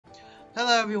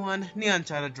Hello everyone, Neon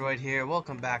Shadow Droid here.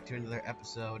 Welcome back to another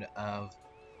episode of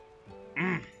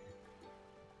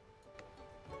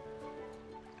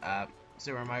uh,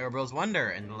 Super Mario Bros.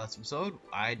 Wonder. In the last episode,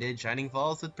 I did Shining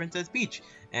Falls with Princess Peach,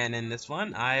 and in this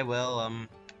one, I will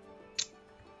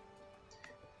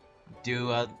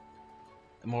do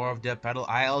more of the Petal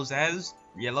Isles as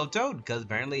Yellow Toad, because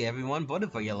apparently everyone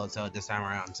voted for Yellow Toad this time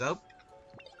around. So,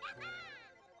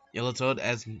 Yellow Toad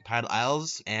as Petal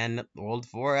Isles, and World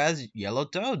 4 as Yellow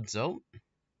Toad. So,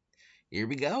 here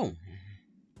we go.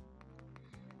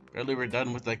 Earlier we're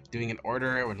done with like doing an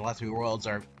order when the last few worlds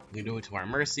are we do it to our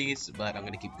mercies, but I'm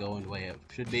gonna keep going the way it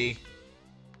should be.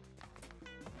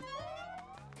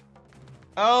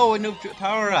 Oh, a new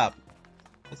power up.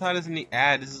 I thought this neat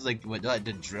ad. This is like what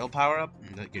the drill power up,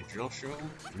 like your drill shroom.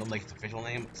 I don't like its official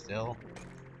name, but still.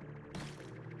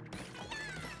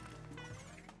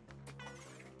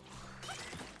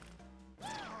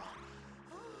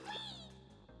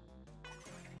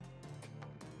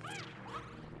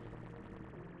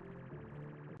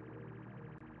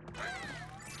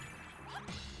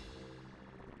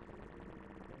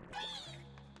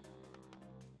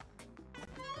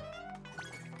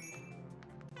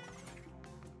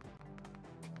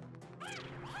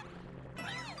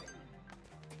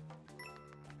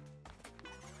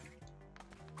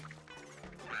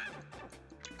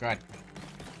 Good.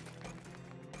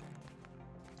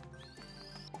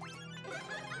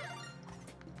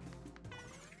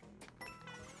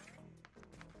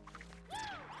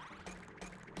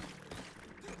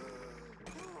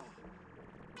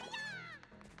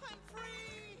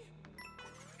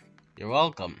 You're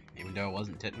welcome, even though it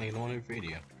wasn't technically the one who freed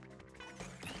you.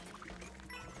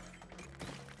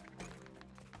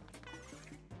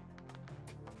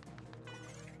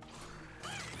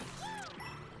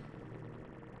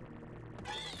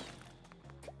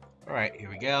 Alright, here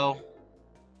we go.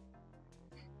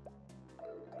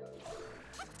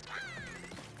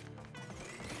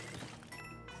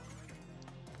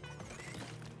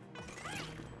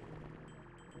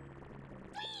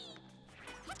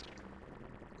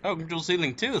 Oh, control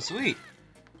ceiling too, sweet.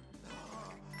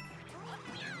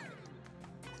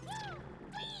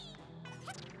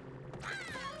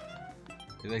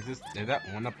 Is that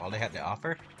one up all they had to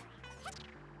offer?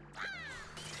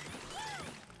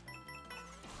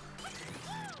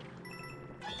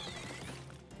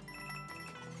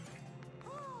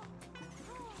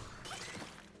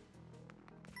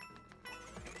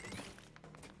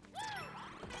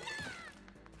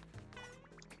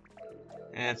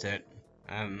 That's it.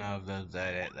 I don't know if that's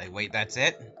it. Like, wait, that's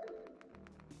it?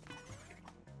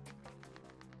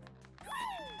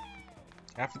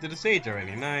 Halfway to the stage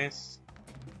already, nice.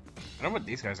 I don't know what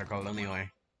these guys are called anyway.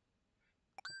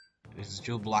 This is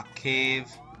Jewel Block Cave.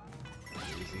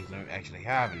 These things don't actually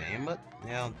have a name, but,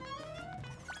 yeah,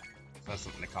 that's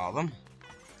something to call them.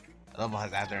 The level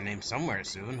has to have their name somewhere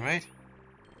soon, right?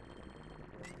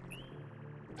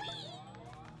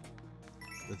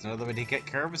 That's another way to get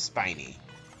Curve Spiny.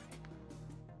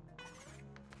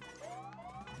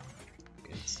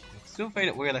 I still find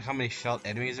it weird like how many shelled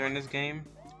enemies are in this game,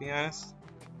 to be honest.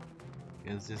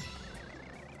 It's just,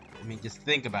 I mean, just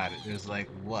think about it. There's like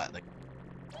what, like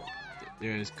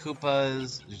there's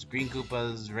Koopas, there's green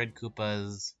Koopas, red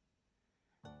Koopas,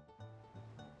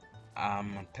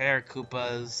 pear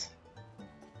Koopas.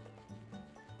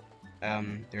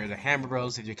 There are the Hammer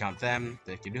Bros if you count them.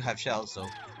 They do have shells, so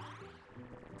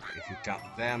if you count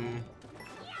them.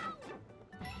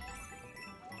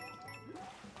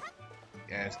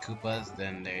 Yeah, there's Koopas,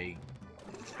 then there you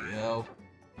go.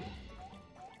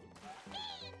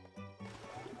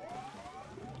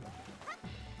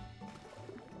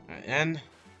 Alright, and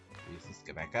let's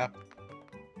get back up.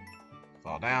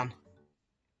 Fall down.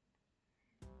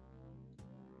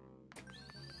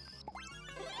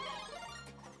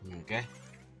 Okay.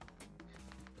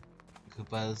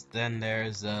 Koopas, then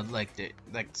there's like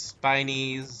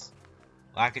Spinies,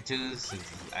 Lakitus,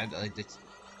 I like the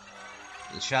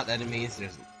shot enemies.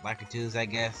 There's Lakitus, I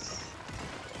guess.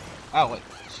 Oh wait,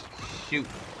 shoot.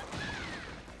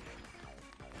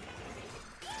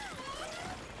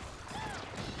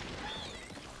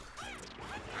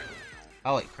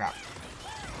 Holy crap.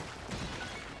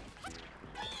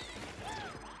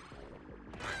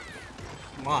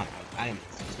 Come on, I am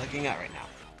looking out right now.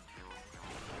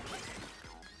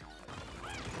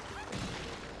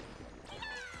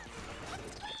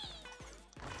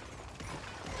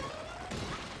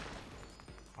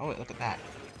 Oh wait, look at that.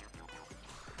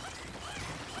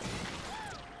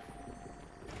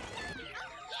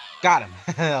 Got him!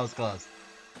 That was close.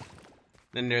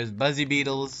 Then there's Buzzy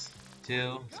Beetles,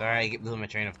 too. Sorry, I keep losing my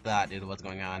train of thought due to what's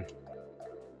going on.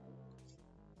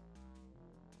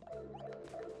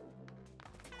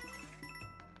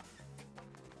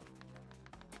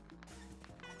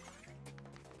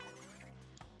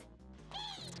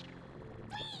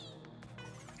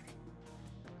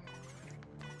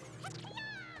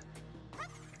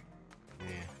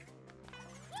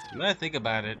 When I think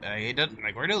about it, it doesn't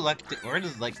like where does like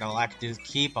the Lactus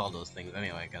keep all those things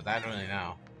anyway? Because I don't really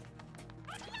know.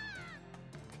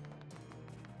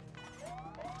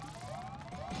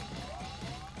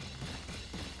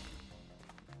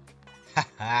 Ha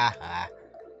ha ha.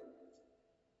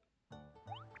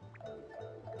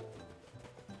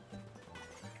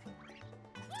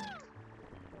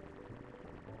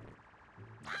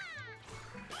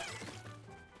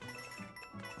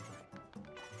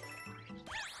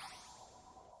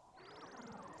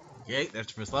 Okay, that's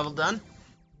the first level done.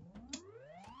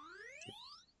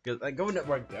 Cause like going to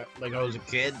work, like I was a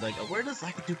kid, like where does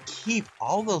Lakitu keep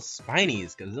all those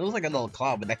spinies? Cause it was like a little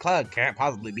cloud, but that cloud can't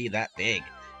possibly be that big.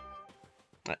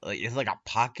 Like it's like a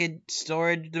pocket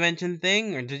storage dimension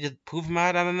thing, or did it just poof them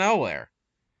out of nowhere?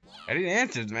 I need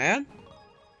answers, man.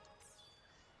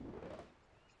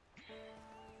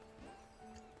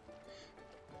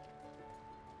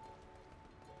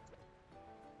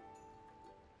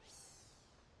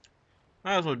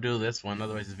 Might as well do this one,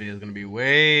 otherwise this video is gonna be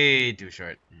way too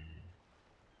short.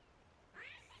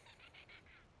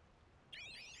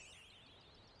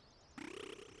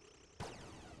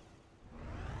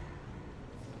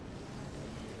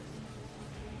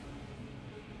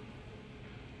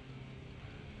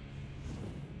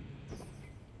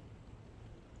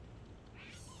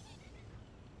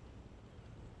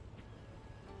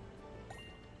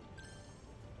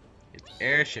 It's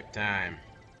airship time.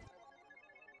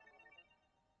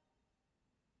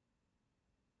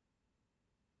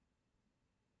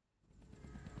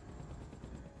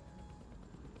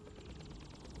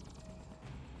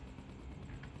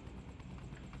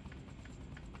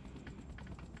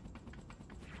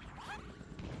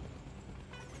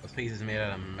 This piece is made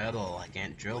out of metal. I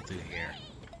can't drill through here.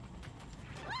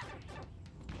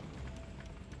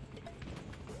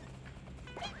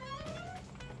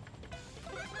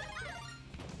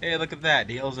 Hey, look at that.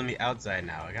 The hole's on the outside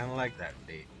now. I kind of like that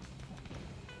indeed.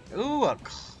 Ooh, a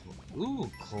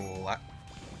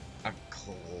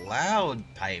cloud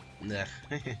pipe. Ugh.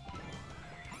 I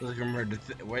was remember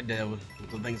what the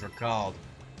things were called.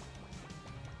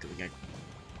 We can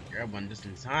grab one just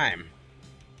in time.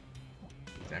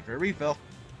 Time for a refill.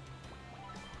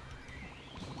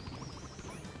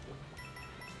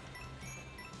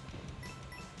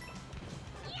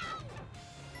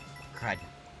 Crud.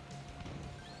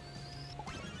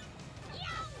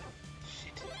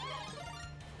 Shit.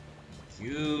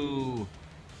 You.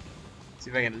 See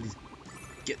if I can at least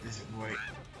get this right.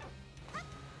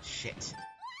 Shit.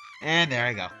 And there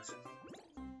I go.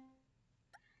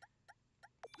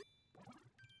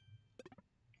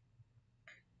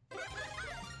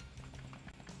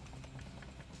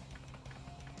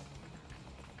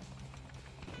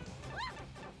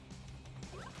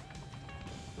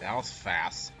 That was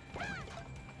fast.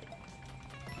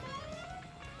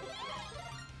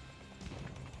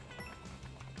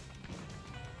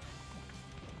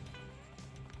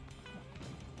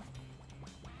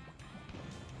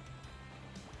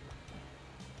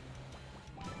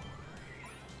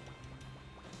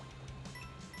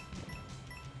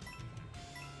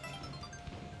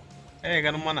 Hey, I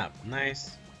got him one up.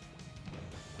 Nice.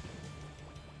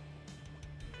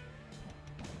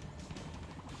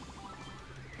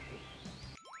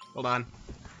 Hold on.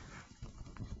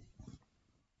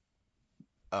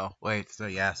 Oh, wait. So,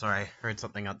 yeah, sorry. Heard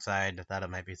something outside. I thought it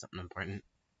might be something important.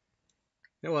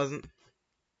 It wasn't.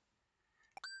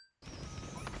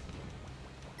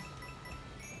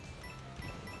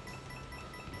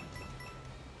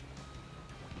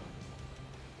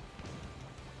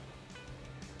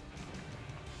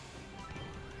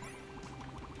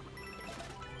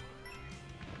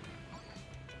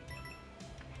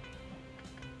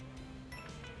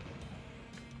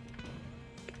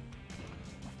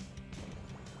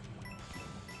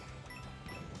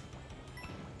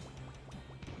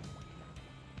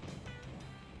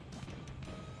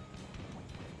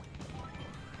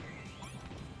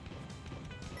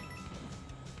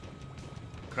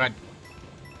 Good.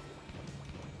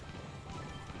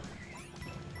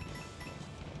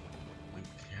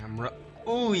 Camera.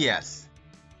 Oh, yes.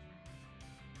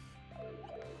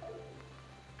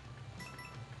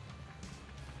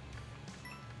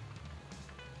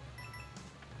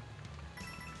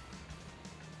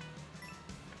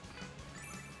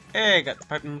 Hey, got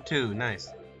pipe number 2. Nice.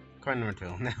 Coin number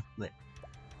 2. Now, lit.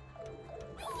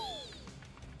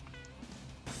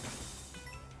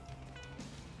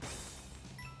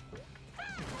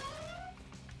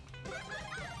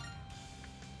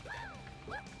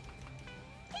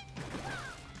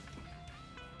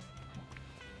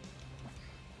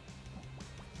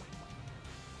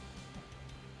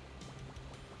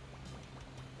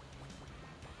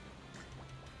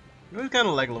 I always kind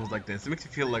of like levels like this. It makes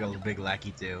you feel like a big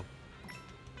lackey too.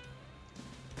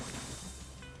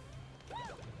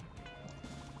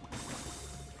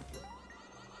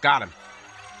 Got him.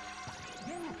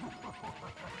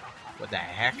 What the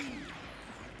heck?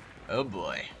 Oh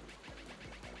boy.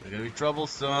 We're gonna be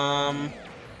troublesome.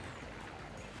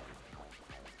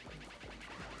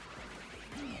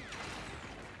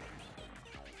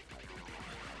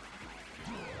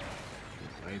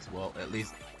 Nice. Well, at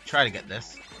least try to get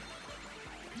this.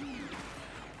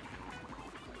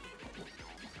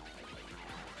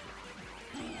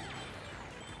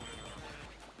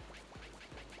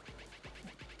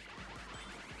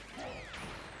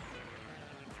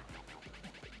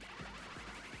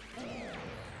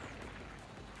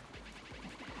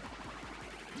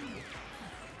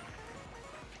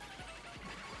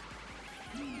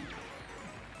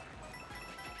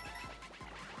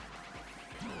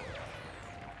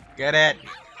 Get it?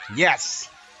 Yes!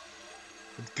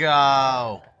 Let's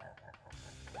go!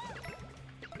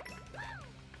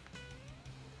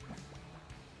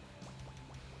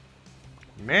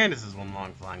 Man, this is one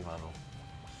long flying level.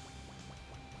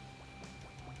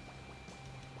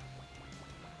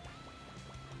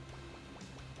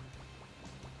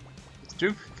 It's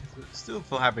true. Still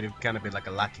feel happy to kind of be like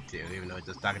a lucky too, even though I was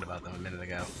just talking about them a minute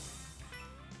ago.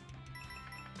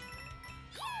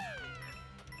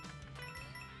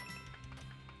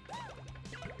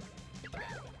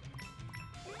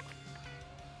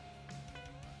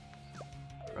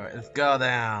 Alright, let's go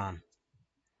down.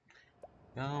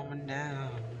 Going down.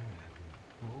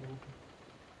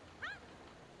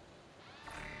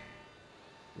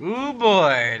 Ooh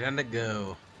boy, time to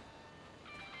go.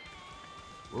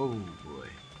 Oh boy.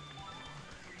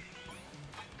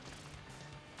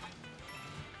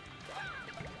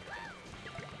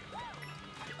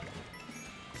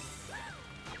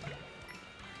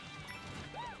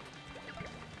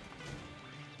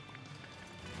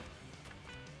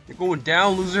 You're going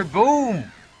down, loser.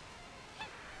 Boom!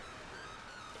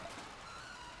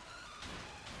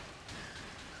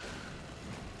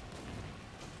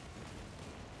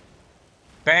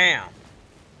 Bam!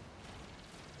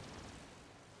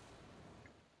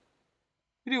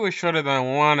 Video was shorter than I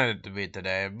wanted it to be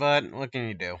today, but what can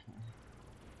you do?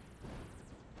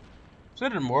 So I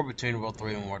did more between World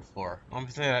 3 and World 4. I'm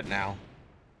gonna say that now.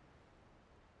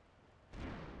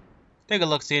 Take a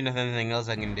look, see if there's anything else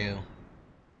I can do.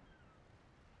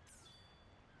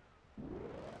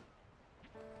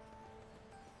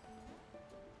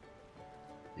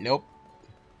 Nope.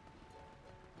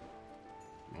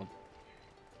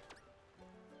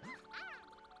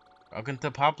 Welcome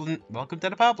to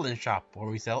the Poplin shop, where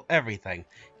we sell everything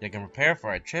you can prepare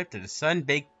for a trip to the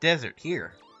sun-baked desert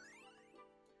here.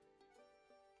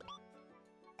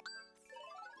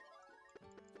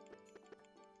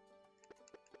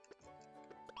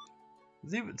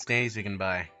 Let's see what standees we can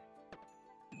buy.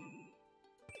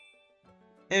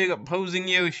 Hey, we got posing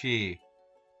Yoshi.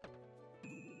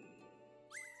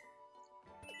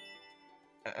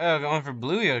 Oh, going for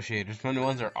blue Yoshi. Just one of the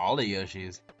ones are all the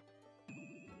Yoshis.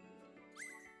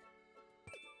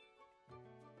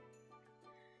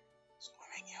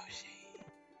 Swimming Yoshi.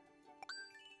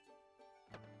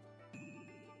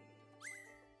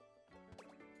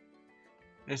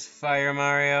 There's Fire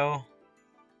Mario.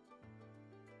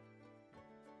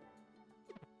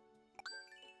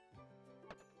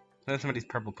 There's some of these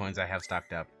purple coins I have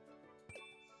stocked up.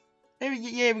 Hey,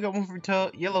 yeah, we got one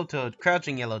for Yellow Toad.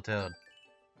 Crouching Yellow Toad.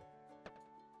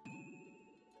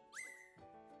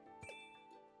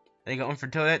 They got one for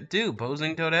Toadette too,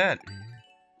 posing Toadette.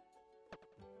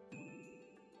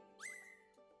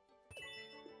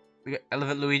 We got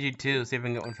Elephant Luigi too. See if we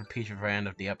can get one for Peach for the end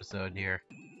of the episode here.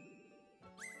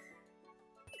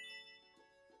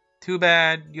 Too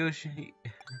bad, Yoshi.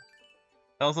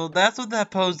 Also, that's what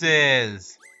that pose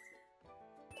is.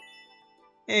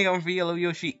 Hey, got one for Yellow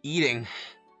Yoshi eating.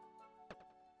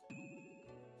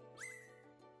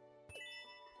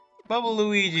 Bubble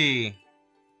Luigi.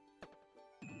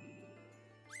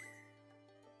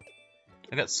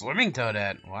 I got Swimming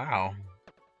Toadette. Wow.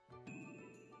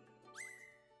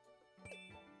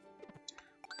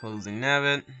 Posing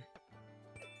Nabbit.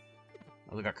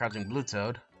 Oh, we got Crouching Blue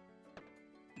Toad.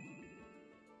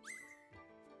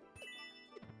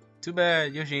 Too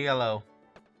bad, Yoshi Yellow.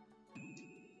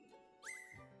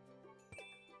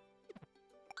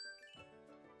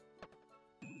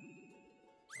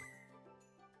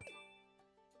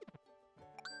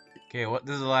 Okay,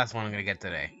 this is the last one I'm gonna get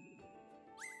today.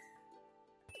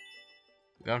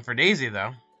 Going for Daisy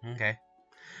though. Okay.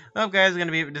 Well, guys,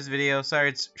 gonna be it with this video. Sorry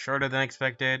it's shorter than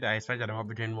expected. I expected more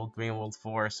between World 3 and World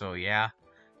 4, so yeah.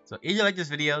 So if you like this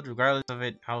video, regardless of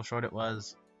it, how short it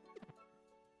was,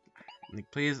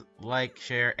 please like,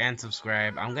 share, and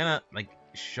subscribe. I'm gonna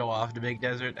show off the big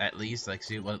desert at least,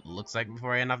 see what it looks like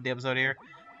before I end off the episode here.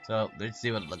 So let's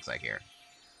see what it looks like here.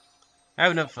 I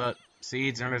have enough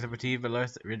seeds and recipe, but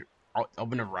let's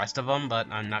open the rest of them. But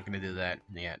I'm not gonna do that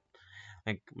yet.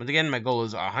 Once again, my goal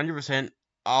is 100%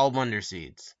 all wonder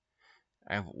seeds.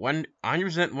 I have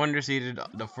 100% wonder seeded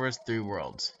the first 3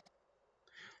 worlds.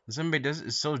 The Sunbay Desert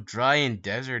is so dry and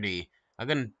deserty. I'm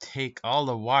gonna take all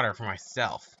the water for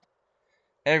myself.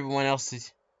 Everyone else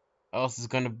is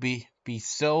gonna be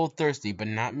so thirsty, but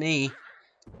not me.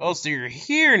 Oh, so you're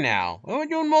here now. What are we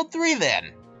doing world 3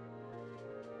 then?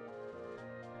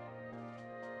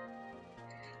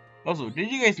 Also,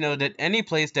 did you guys know that any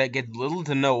place that gets little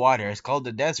to no water is called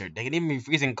a desert? They can even be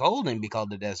freezing cold and be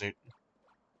called a desert.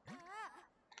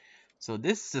 So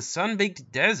this is a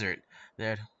sun-baked desert.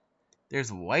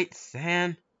 There's white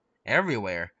sand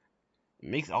everywhere. It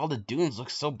makes all the dunes look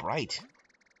so bright.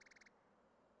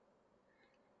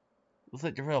 Looks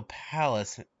like the royal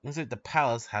palace. Looks like the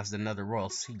palace has another royal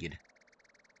seed.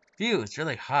 Phew, it's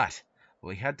really hot. But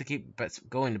we have to keep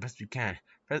going the best we can.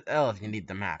 Press L if you need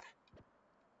the map.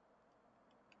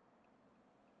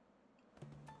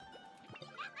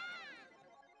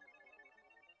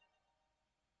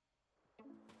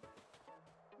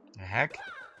 The heck?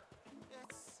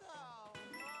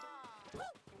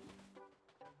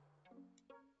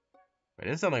 Wait,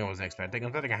 this is something I wasn't expecting. I'm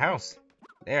expecting a house.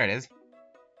 There it is.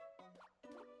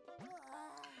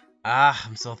 Ah,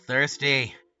 I'm so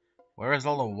thirsty. Where is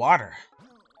all the water?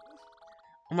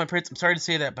 Oh my prince, I'm sorry to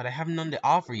say that, but I have none to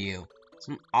offer you.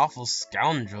 Some awful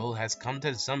scoundrel has come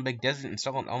to the Sunbaked Desert and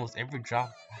stolen almost every drop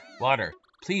of water.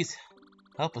 Please,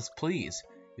 help us, please.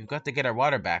 We've got to get our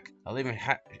water back. I'll even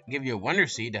give you a wonder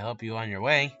seed to help you on your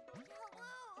way.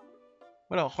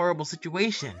 What a horrible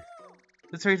situation.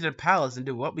 Let's hurry to the palace and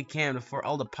do what we can before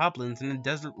all the poplins in the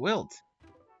desert wilt.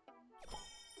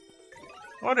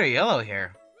 Water yellow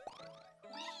here.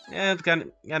 Yeah, it's kind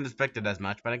of expected as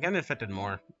much, but I kind of expected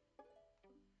more.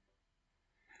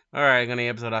 Alright, I'm gonna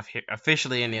episode off here.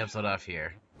 Officially end the episode off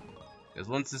here. Because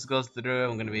once this goes through,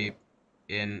 I'm gonna be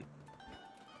in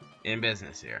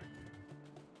business here.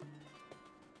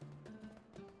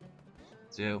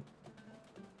 So,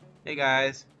 hey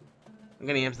guys, I'm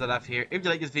gonna episode off here. If you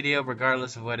like this video,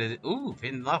 regardless of what it is, ooh,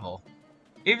 hidden level.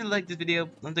 If you like this video,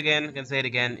 once again, I'm gonna say it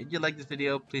again. If you like this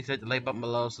video, please hit the like button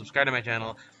below, subscribe to my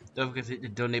channel, don't forget to hit the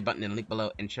donate button in the link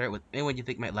below, and share it with anyone you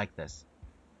think might like this.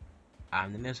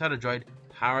 I'm the Minnesota Droid,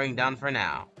 powering down for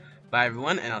now. Bye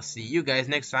everyone, and I'll see you guys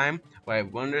next time, where I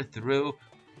wander through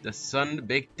the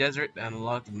sun-baked desert and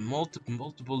unlock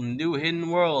multiple new hidden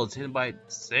worlds hidden by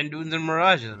sand dunes and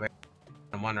mirages.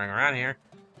 I'm wandering around here.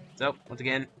 So, once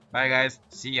again, bye guys,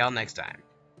 see y'all next time.